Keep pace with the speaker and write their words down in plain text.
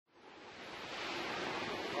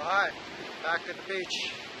Hi, back at the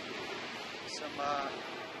beach.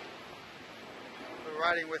 We're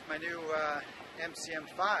riding with my new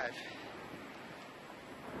MCM5. I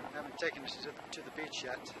haven't taken it to the beach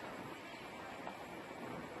yet.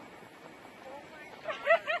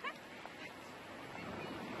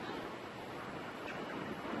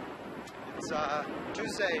 It's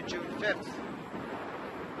Tuesday, June 5th.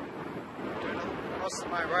 Doing most of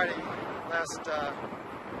my riding last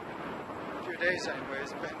few days anyway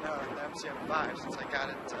has been the MCM5 since I got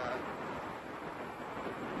it.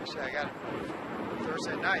 Actually, I got it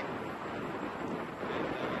Thursday night.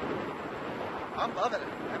 I'm loving it.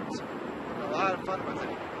 I'm having a lot of fun with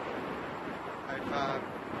it.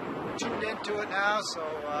 I've tuned into it now, so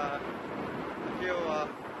I feel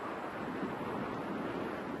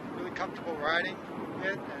really comfortable riding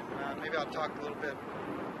it, and maybe I'll talk a little bit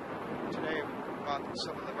today about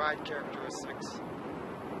some of the ride characteristics.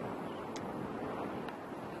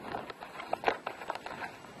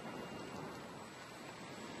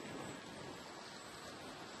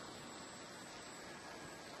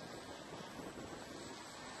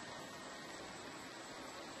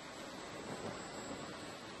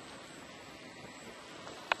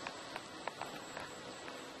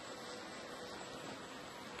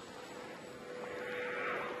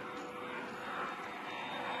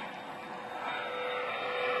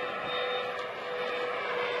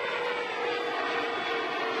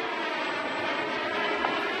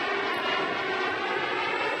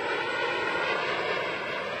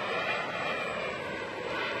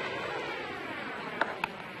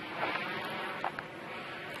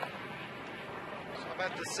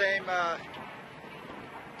 At the same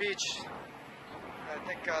beach, I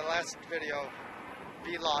think last video,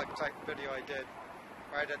 vlog type video I did,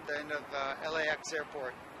 right at the end of LAX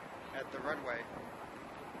airport at the runway.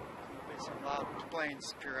 There'll be some loud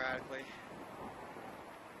planes periodically.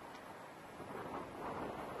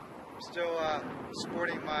 I'm still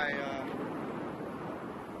sporting my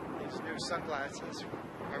these new sunglasses.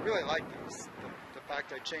 I really like these. The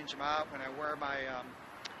fact I change them out when I wear my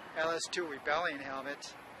LS2 Rebellion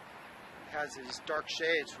helmet. It has these dark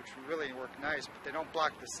shades which really work nice, but they don't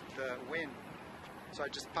block the wind. So I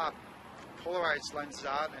just pop polarized lenses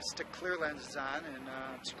out and I stick clear lenses on, and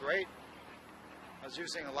it's great. I was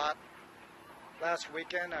using a lot last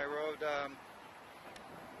weekend. I rode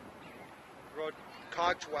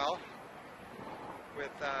Gotway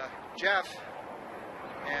with Jeff,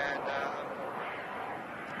 and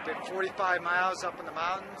did 45 miles up in the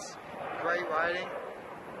mountains. Great riding.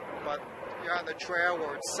 But you're on the trail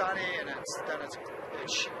where it's sunny and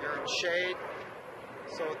you're in shade.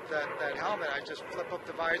 So that helmet, I just flip up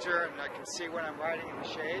the visor and I can see when I'm riding in the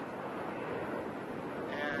shade.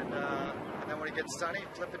 And then when it gets sunny,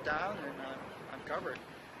 flip it down and I'm covered.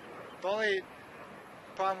 The only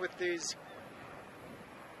problem with these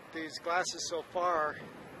glasses so far,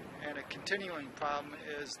 and a continuing problem,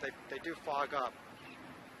 is they do fog up.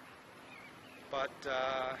 But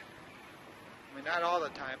I mean, not all the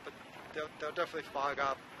time, but they'll definitely fog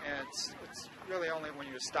up, and it's really only when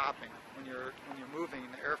you're stopping, when you're moving,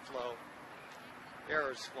 the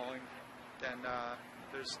air is flowing, then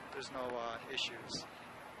there's no issues.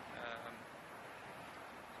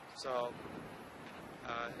 So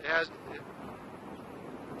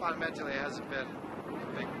fundamentally it hasn't been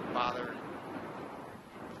a big bother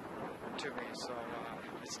to me. So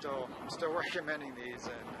I'm still recommending these,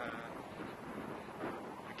 and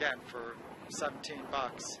again, for $17.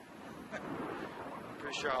 I'm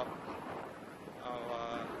pretty sure I'll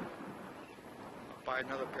buy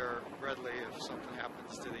another pair readily if something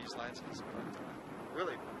happens to these lenses. But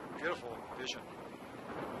really beautiful vision.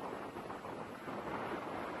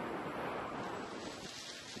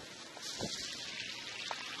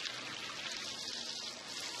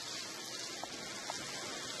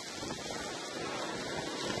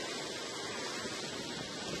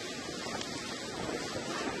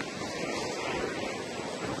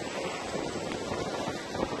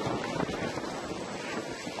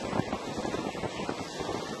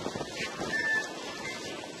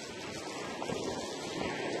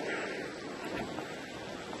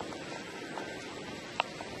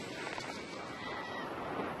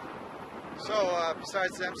 So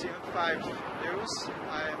besides the MCM5 news,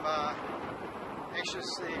 I'm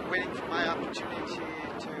anxiously waiting for my opportunity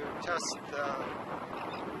to test the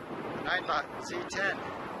 9-bot Z10.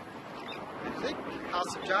 I think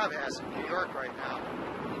House of Job has it in New York right now.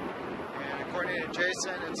 And according to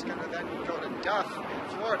Jason, it's going to then go to Duff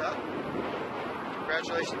in Florida.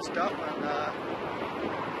 Congratulations, Duff, on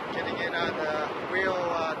getting in on the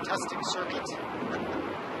wheel testing circuit.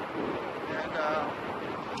 And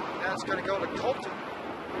now it's going to go to Colton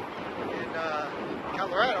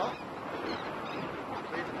Colorado, I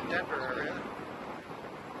believe in the Denver area.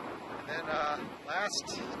 And then last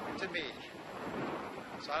to me.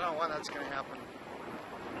 So I don't know when that's going to happen.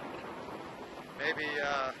 Maybe,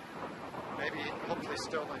 hopefully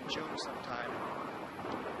still in June sometime.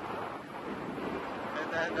 And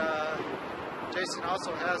then Jason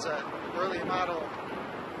also has an early model,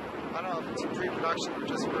 I don't know if it's a pre-production or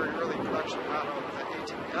just very early production model of the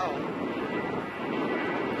 18L.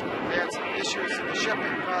 They had some issues in the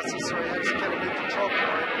shipping process, so he had to get a new control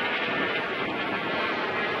board.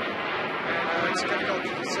 And it's going to go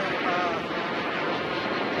through the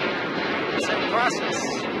same process,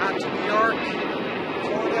 out to New York,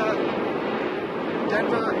 Florida,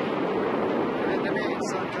 Denver, and into me in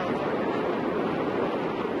Southern California.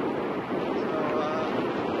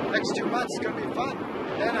 So next 2 months is going to be fun.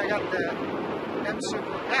 And then I got the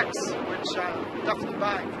MSuper X, which I'm definitely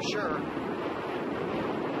buying for sure.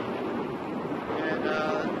 And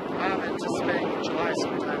I'm anticipating in July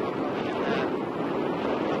sometime I'll probably get that.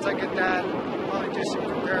 Once I get that, I'll probably do some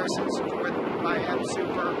comparisons with my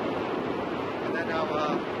MSuper, and then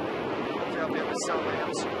hopefully I'll be able to sell my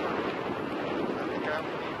MSuper. I think I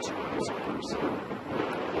only need 2 MSupers.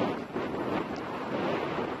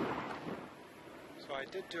 So I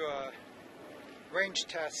did do a range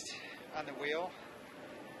test on the wheel,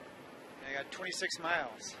 and I got 26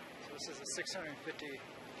 miles. So this is a 650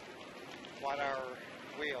 watt-hour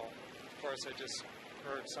wheel. Of course, I just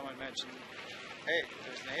heard someone mention, hey,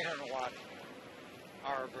 there's an 800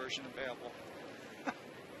 watt-hour version available.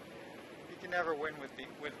 You can never win with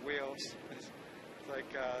wheels. It's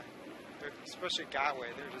like, especially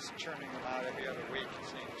Gotway, they're just churning them out every other week, it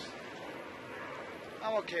seems.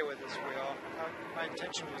 I'm okay with this wheel. My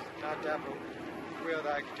intention was not to have a wheel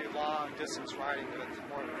that I could do long distance riding with,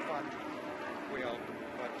 more of a fun wheel.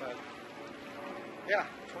 But yeah,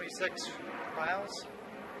 26 miles.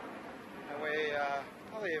 I weigh,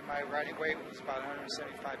 probably my riding weight was about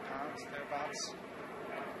 175 pounds, thereabouts.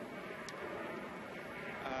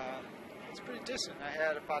 It's pretty decent. I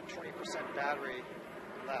had about 20% battery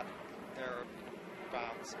left,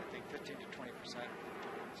 thereabouts. I think 15 to 20%.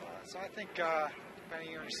 So I think,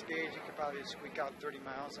 depending on your speed, you could probably squeak out 30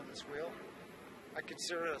 miles on this wheel. I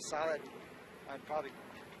consider it a solid. I'd probably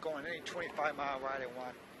go on any 25-mile ride I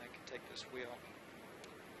want. I could take this wheel.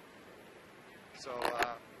 So,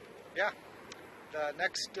 yeah. The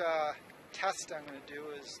next test I'm going to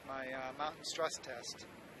do is my mountain stress test.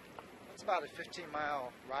 It's about a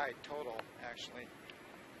 15-mile ride total, actually,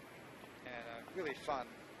 and really fun.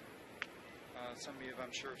 Some of you,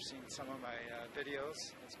 I'm sure, have seen some of my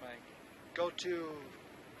videos. It's my go-to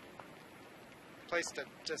place to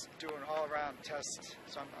just do an all-around test.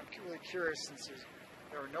 So I'm really curious, since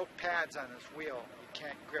there are no pads on this wheel, you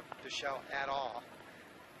can't grip the shell at all,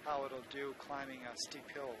 how it'll do climbing steep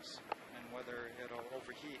hills, and whether it'll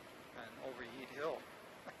overheat an overheat hill.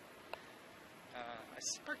 I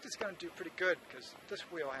suspect it's going to do pretty good, because this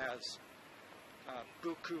wheel has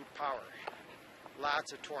buku power,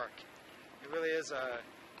 lots of torque. It really is a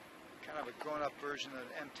kind of a grown-up version of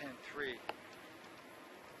the M10-3,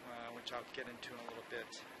 which I'll get into in a little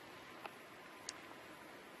bit.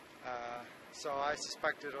 So I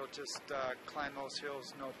suspect it'll just climb those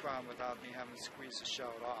hills no problem without me having to squeeze the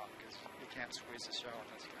shell off, because you can't squeeze the shell on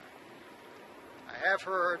this guy. I have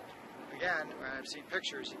heard, again, when I've seen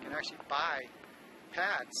pictures, you can actually buy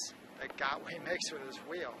pads that Gotway makes for this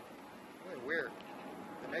wheel. Really weird.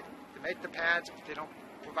 They make the pads, but they don't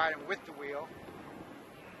provide them with the wheel.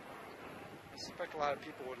 I suspect a lot of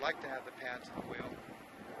people would like to have the pads on the wheel.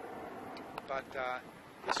 But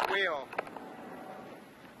this wheel,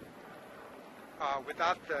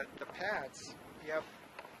 without the pads, you have,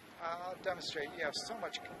 I'll demonstrate, you have so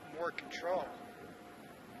much more control,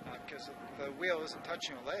 because the wheel isn't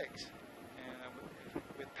touching your legs. And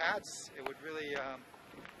with pads, it would really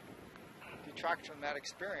detract from that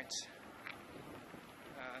experience,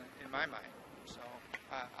 in my mind. So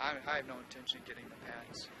I have no intention of getting the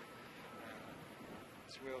pads.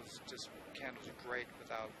 This wheel just handles great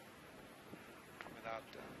without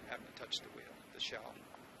having to touch the wheel, the shell.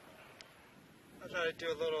 I thought I'd do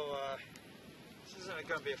a little, this isn't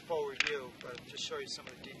going to be a full review, but just show you some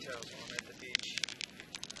of the details when I'm at the beach.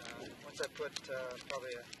 Once I put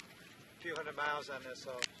probably a few hundred miles on this,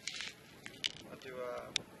 I'll do a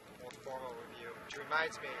more formal review. Which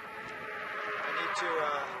reminds me, I need to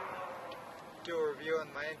do a review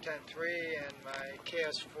on my M10-3 and my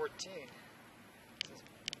KS14.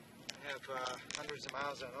 I have hundreds of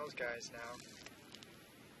miles on those guys now.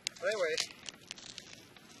 But anyway,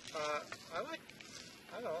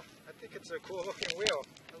 I don't know, I think it's a cool looking wheel.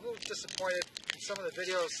 I'm a little disappointed in some of the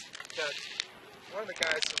videos that one of the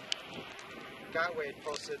guys from Gotway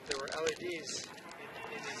posted there were LEDs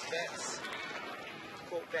in these vents.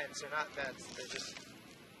 Quote vents, they're not vents, they're just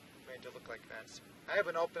made to look like vents. I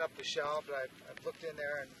haven't opened up the shell, but I've looked in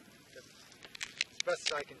there, and as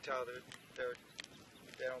best as I can tell,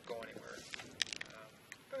 they don't go anywhere.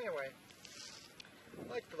 But anyway,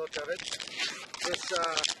 I like the look of it.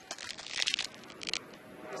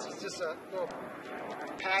 This is just a little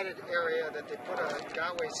padded area that they put a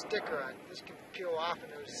Gotway sticker on. This can peel off,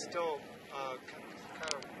 and there's still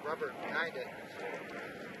kind of rubber behind it.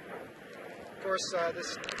 Of course,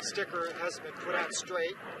 this sticker hasn't been put on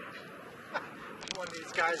straight. One of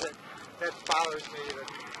these guys that bothers me, the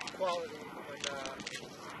quality when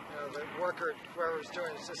the worker, whoever's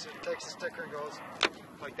doing it, just takes the sticker and goes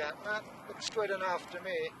like that. Not looks straight enough to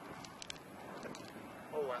me.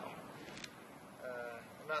 Oh well.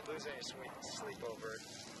 I'm not losing any sleep over it.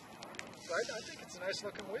 So I think it's a nice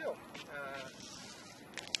looking wheel.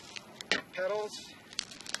 Pedals.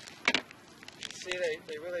 See,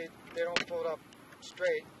 they don't fold up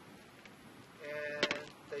straight, and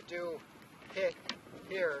they do hit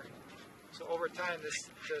here. So over time, this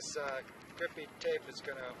grippy tape is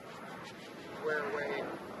going to wear away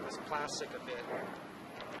this plastic a bit.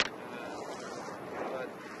 But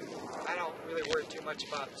I don't really worry too much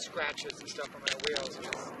about scratches and stuff on my wheels,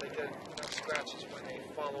 because they get enough scratches when they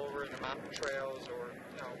fall over in the mountain trails or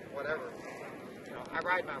whatever. I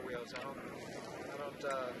ride my wheels. I don't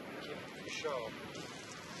keep them for show.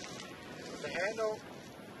 The handle,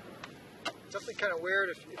 something kind of weird.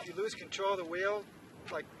 If you lose control of the wheel,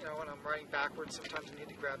 like when I'm riding backwards, sometimes you need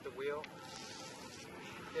to grab the wheel.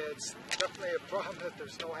 It's definitely a problem that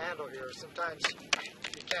there's no handle here. Sometimes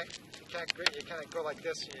you can't grip. You kind of go like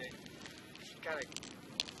this. You kind of,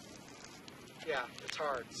 it's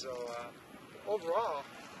hard. So overall,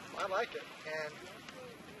 I like it. And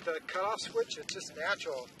the cutoff switch, it's just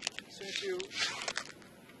natural. As soon as you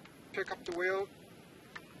pick up the wheel,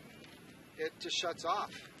 it just shuts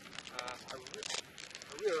off. I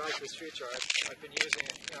really like this feature. I've been using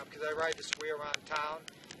it, because I ride this wheel around town,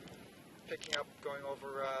 picking up, going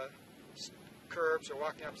over curbs or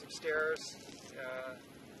walking up some stairs.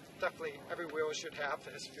 Definitely every wheel should have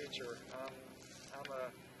this feature. I'm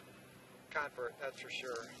a convert, that's for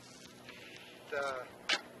sure. The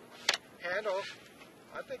handle,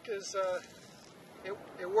 I think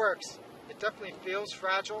it works. It definitely feels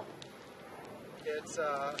fragile. It's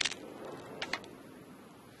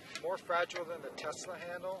more fragile than the Tesla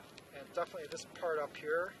handle, and definitely this part up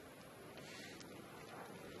here.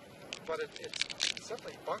 But it's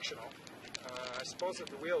definitely functional. I suppose if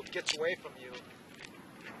the wheel gets away from you,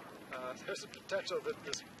 there's a potential that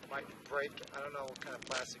this might break. I don't know what kind of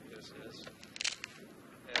plastic this is.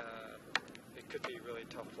 It could be really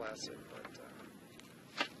tough plastic,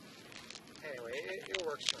 but anyway, it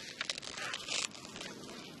works for me.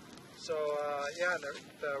 So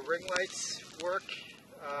the ring lights work.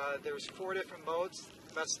 There's 4 different modes,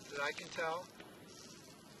 best that I can tell.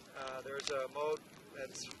 There's a mode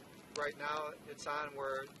that's right now it's on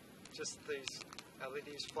where just these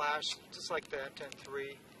LEDs flash, just like the M10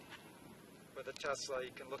 III. With the Tesla,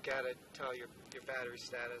 you can look at it, tell your battery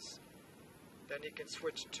status. Then you can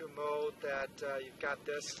switch to mode that you've got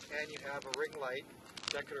this, and you have a ring light,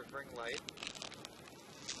 decorative ring light.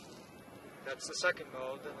 That's the second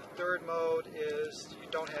mode. Then the third mode is you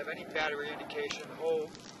don't have any battery indication. The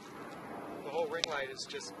whole ring light is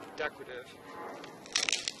just decorative.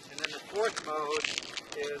 And then the fourth mode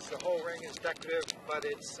is the whole ring is decorative, but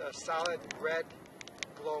it's a solid red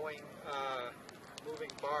glowing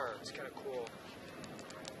moving bar. It's kind of cool.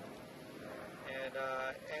 And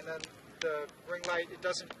then the ring light, it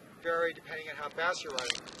doesn't vary depending on how fast you're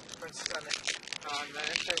riding. For instance,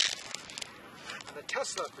 on the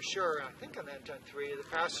Tesla for sure, and I think on the M10 III, the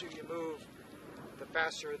faster you move, the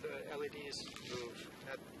faster the LEDs move.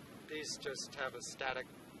 These just have a static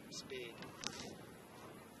speed.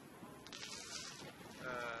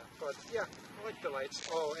 But yeah, I like the lights.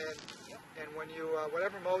 Oh, and when you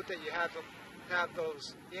whatever mode that you have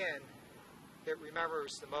those in, it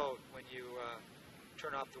remembers the mode when you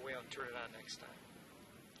turn off the wheel and turn it on next time.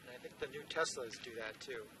 And I think the new Teslas do that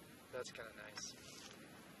too. That's kind of nice.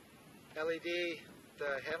 LED,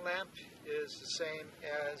 the headlamp is the same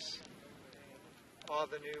as all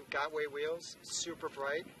the new Gotway wheels. Super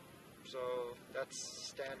bright, so that's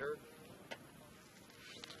standard.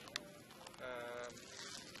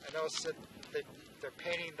 I noticed that they're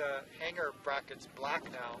painting the hanger brackets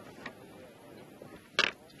black now.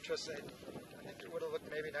 It's interesting. I think it would have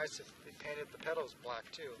looked maybe nice if they painted the pedals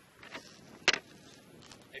black too.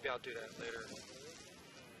 Maybe I'll do that later.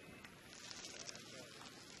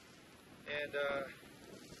 And yeah,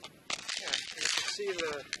 you can see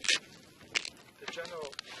the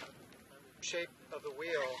general shape of the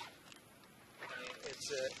wheel. I mean,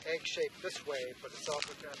 it's an egg shape this way, but it's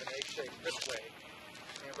also kind of an egg shape this way.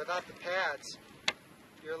 And without the pads,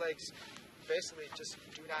 your legs basically just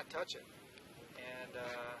do not touch it. And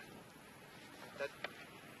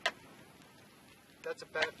that's a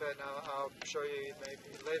benefit, and I'll show you maybe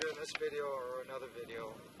later in this video or another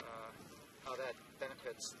video how that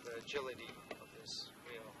benefits the agility of this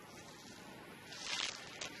wheel.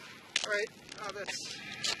 Alright, that's I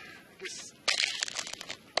guess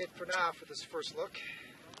it for now for this first look.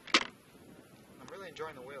 I'm really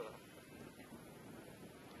enjoying the wheel though.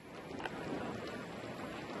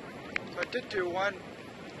 So I did do one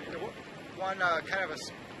kind of a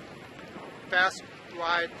fast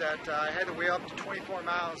ride that I had the wheel up to 24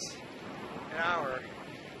 miles an hour.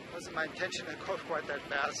 It wasn't my intention to go quite that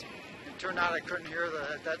fast. It turned out I couldn't hear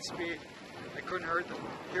at that speed. I couldn't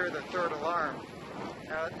hear the third alarm.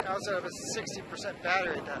 I was at a 60%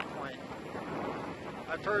 battery at that point.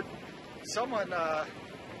 I've heard someone, I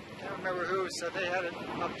can't remember who, said they had it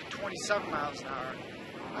up to 27 miles an hour.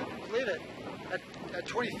 I can believe it. At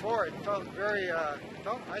 24, it felt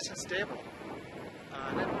felt nice and stable.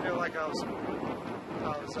 I didn't feel like I was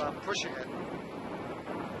pushing it.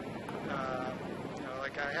 You know,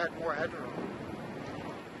 like I had more headroom.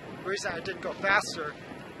 The reason I didn't go faster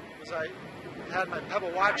was I had my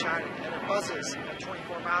Pebble watch on and it buzzes at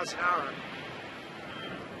 24 miles an hour,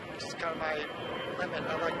 which is kind of my limit.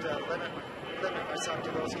 I like to limit myself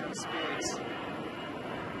to those kind of speeds.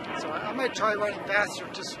 So I might try running faster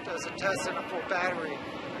just as a test in a full battery.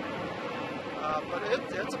 But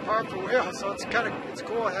it's a powerful wheel, so it's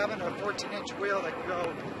cool having a 14-inch wheel that can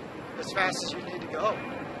go as fast as you need to go.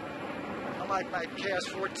 Unlike my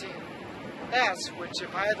KS14S, which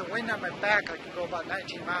if I had the wind on my back, I could go about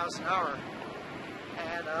 19 miles an hour.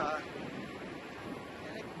 And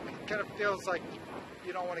it kind of feels like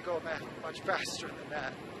you don't want to go much faster than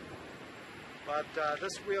that. But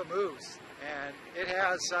this wheel moves, and it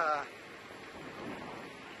has,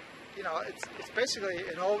 you know, it's basically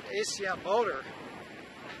an old ACM motor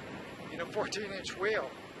in a 14-inch wheel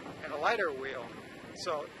and a lighter wheel.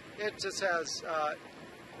 So it just has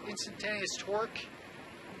instantaneous torque.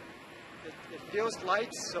 It feels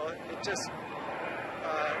light, so it just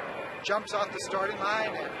jumps off the starting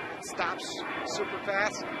line and it stops super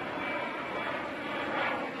fast.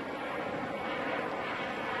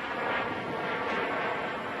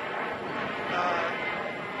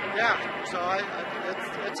 Yeah, so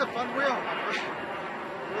it's a fun wheel.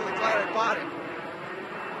 I'm really glad I bought it.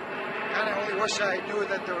 Kind of only wish I knew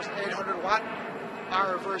that there was an 800 watt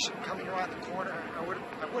hour version coming around the corner. I would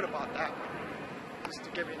have bought that one just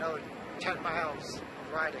to give me another 10 miles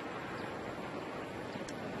of riding.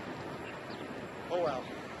 Oh well.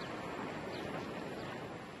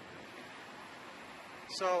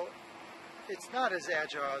 So it's not as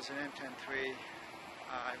agile as an M10 III.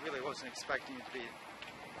 I really wasn't expecting it to be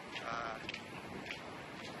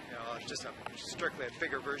you know, just strictly a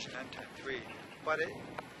bigger version of M10 III, but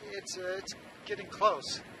it's getting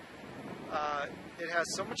close. It has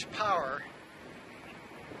so much power.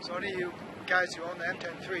 So any of you guys who own the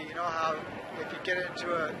M10 III, you know how if you get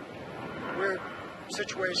into a weird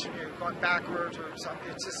situation, you're going backwards or something,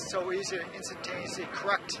 it's just so easy to instantaneously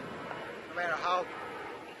correct. No matter how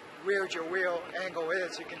weird your wheel angle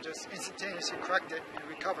is, you can just instantaneously correct it and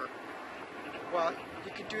recover. Well,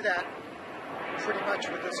 you can do that pretty much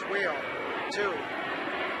with this wheel too.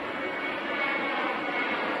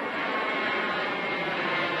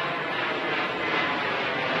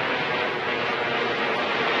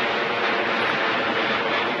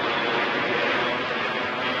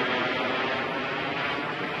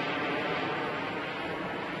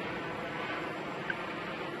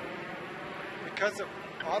 Because of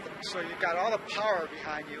so you've got all the power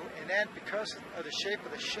behind you, and then because of the shape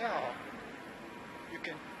of the shell, you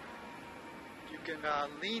can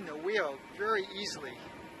lean the wheel very easily,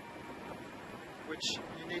 which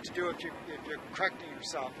you need to do if you're correcting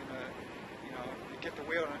yourself in a, you know, you get the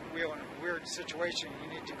wheel in a weird situation, you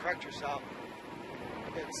need to correct yourself.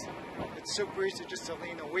 It's super easy just to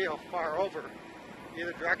lean the wheel far over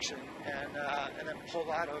either direction and then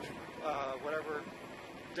pull out of whatever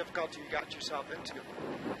difficulty you got yourself into.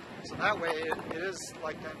 So that way it is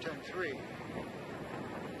like the M10 III.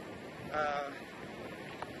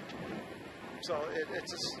 So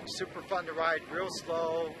it's just super fun to ride real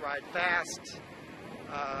slow, ride fast,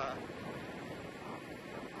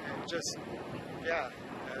 and just, yeah,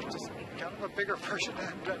 just kind of a bigger version of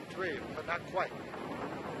the M10 III, but not quite.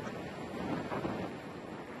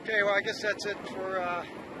 Okay, well I guess that's it for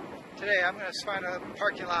Today I'm going to find a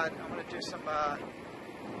parking lot. I'm going to do some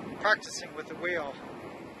practicing with the wheel.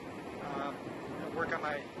 Work on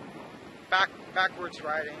my backwards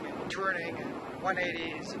riding and turning and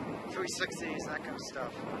 180s and 360s and that kind of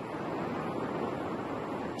stuff.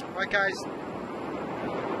 Alright guys,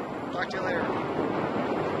 talk to you later.